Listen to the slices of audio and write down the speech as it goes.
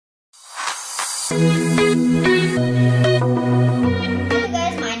guys,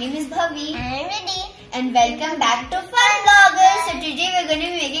 my name is Bhavi. And I'm ready. And welcome back to Fun Vloggers. So today we're going to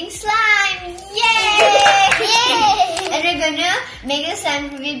be making slime. Yay! Yay! And we're going to make a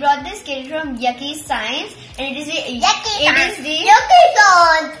slime. We brought this kit from Yucky Science. And it is the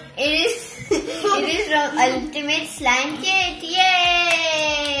it is from Ultimate Slime Kit.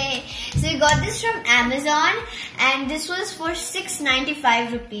 Yay! So we got this from Amazon. And this was for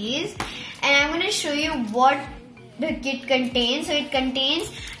 695 rupees. And I'm going to show you what the kit contains. So it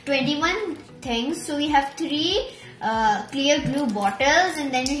contains 21 things. So we have 3 clear glue bottles,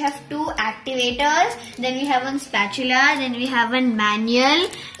 and then we have 2 activators, then we have one spatula, then we have one manual,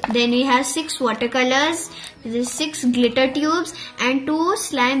 then we have 6 watercolors, there's 6 glitter tubes, and 2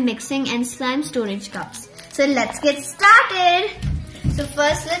 slime mixing and slime storage cups. So let's get started. So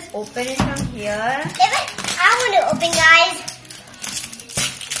first let's open it from here. I want to open, guys.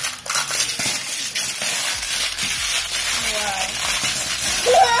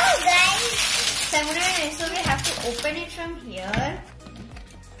 So we have to open it from here.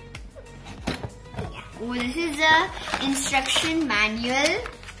 Oh, this is the instruction manual.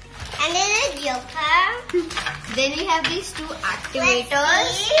 And then a joker. Then we have these 2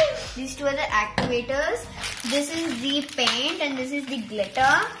 activators. These 2 are the activators. This is the paint and this is the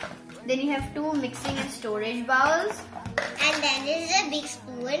glitter. Then you have 2 mixing and storage bowls. And then this is a big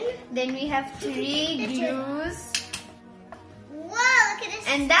spoon. Then we have 3 glues. Wow, look at this.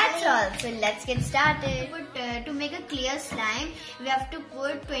 And that's all. So let's get started. To make a clear slime, we have to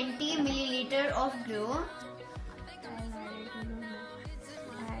put 20 milliliter of glue.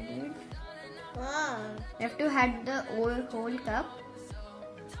 Wow. You have to add the whole cup.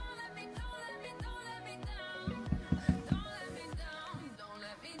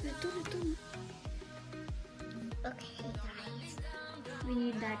 Okay, guys. We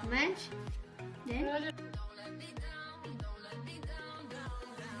need that much. Then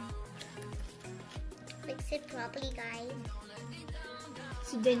Mix it properly, guys.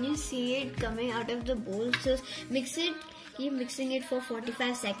 so then you see it coming out of the bowl. So mix it. Keep mixing it for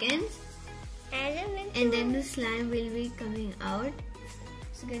 45 seconds. And then the slime will be coming out.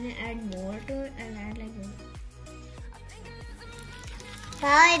 So gonna add more to it. I'll add like this.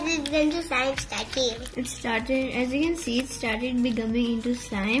 Wow, it is going to slime starting. It started, as you can see, it started becoming into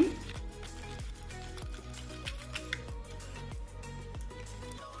slime.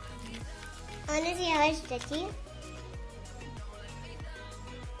 I want to see how it's sticky.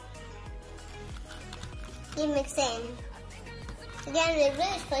 Keep mixing. Again, it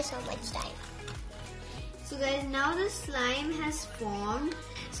will for so much time. So guys, now the slime has formed.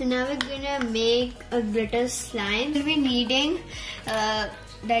 So now we're gonna make a glitter slime. We'll be needing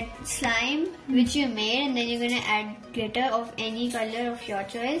that slime which you made, and then you're gonna add glitter of any color of your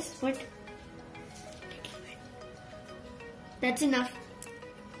choice. That's enough.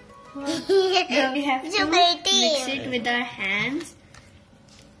 Now we have to mix it with our hands.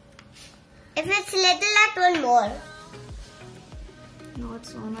 If it's little, I want more. Not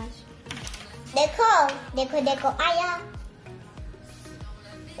so much. Dekho, aya.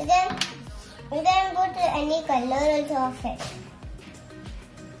 You can put any color also of it.